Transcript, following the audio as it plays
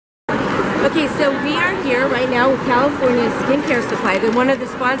Okay, so we are here right now with California Skincare Supply. They're one of the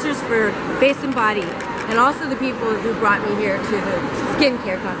sponsors for Face and Body, and also the people who brought me here to the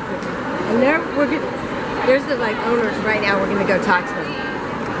skincare competition. And there's the owners right now. We're gonna go talk to them.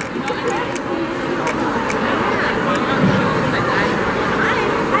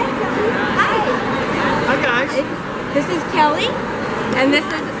 Hi guys. This is Kelly, and this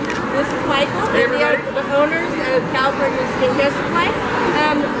is Michael. Hey, and they are the owners of California Skincare Supply.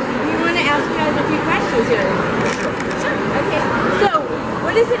 We want to ask you guys a few questions here. Sure. Okay. So,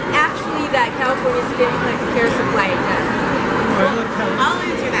 what is it actually that California Skincare Supply does? I'll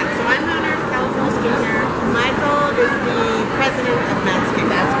answer that. So I'm the owner of California Skincare. Michael is the president of M.A.D.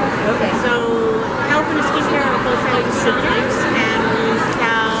 Skincare. Okay. So California Skincare are wholesale distributors, and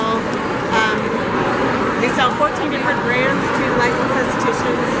we sell 14 different brands to licensed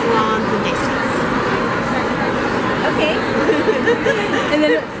estheticians, salons, and day spas. Okay. And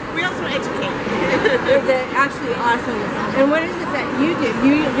then we also educate. They're actually awesome. And what is it that you do?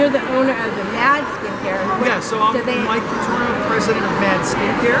 You're the owner of the M.A.D. Skincare. Yeah, so I'm Mike Couture, president of M.A.D.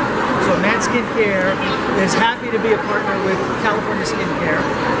 Skincare. So M.A.D. Skincare is happy to be a partner with California Skincare.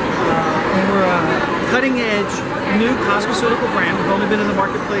 And we're a cutting-edge new cosmeceutical brand. We've only been in the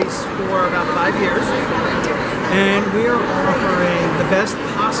marketplace for about 5 years. And we are offering the best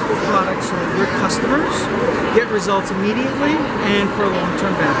possible products so that your customers get results immediately and for a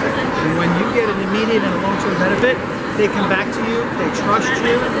long-term benefit. And when you get an immediate and a long-term benefit, they come back to you, they trust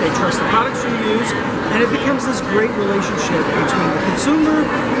the products you use, and it becomes this great relationship between the consumer,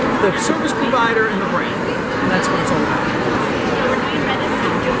 the service provider, and the brand. And that's what it's all about.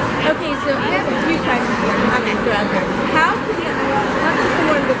 Okay, so I have a few questions here. How can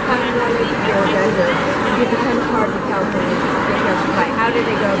someone become one of your vendors to become part of California Skincare Supply? How do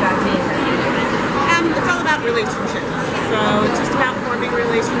they go about doing that? It's all about relationships. So it's just about forming a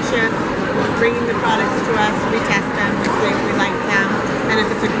relationship, bringing the products to us, we test them, we see if we like them, and if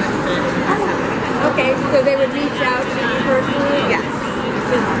it's a good fit. Okay, so they would reach out to you personally? Yes.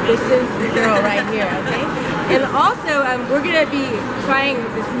 This is the girl right here, okay? And also, we're going to be trying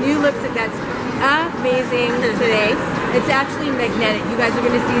this new lipstick that's amazing today. It's actually magnetic. You guys are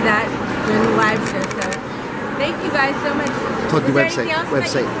going to see that in the live show. So, thank you guys so much. Plug your website.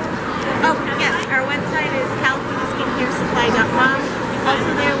 Oh, yes. Our website is CaliforniaSkincareSupply.com. Also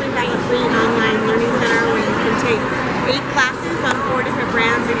there we have a free online learning center where you can take 8 classes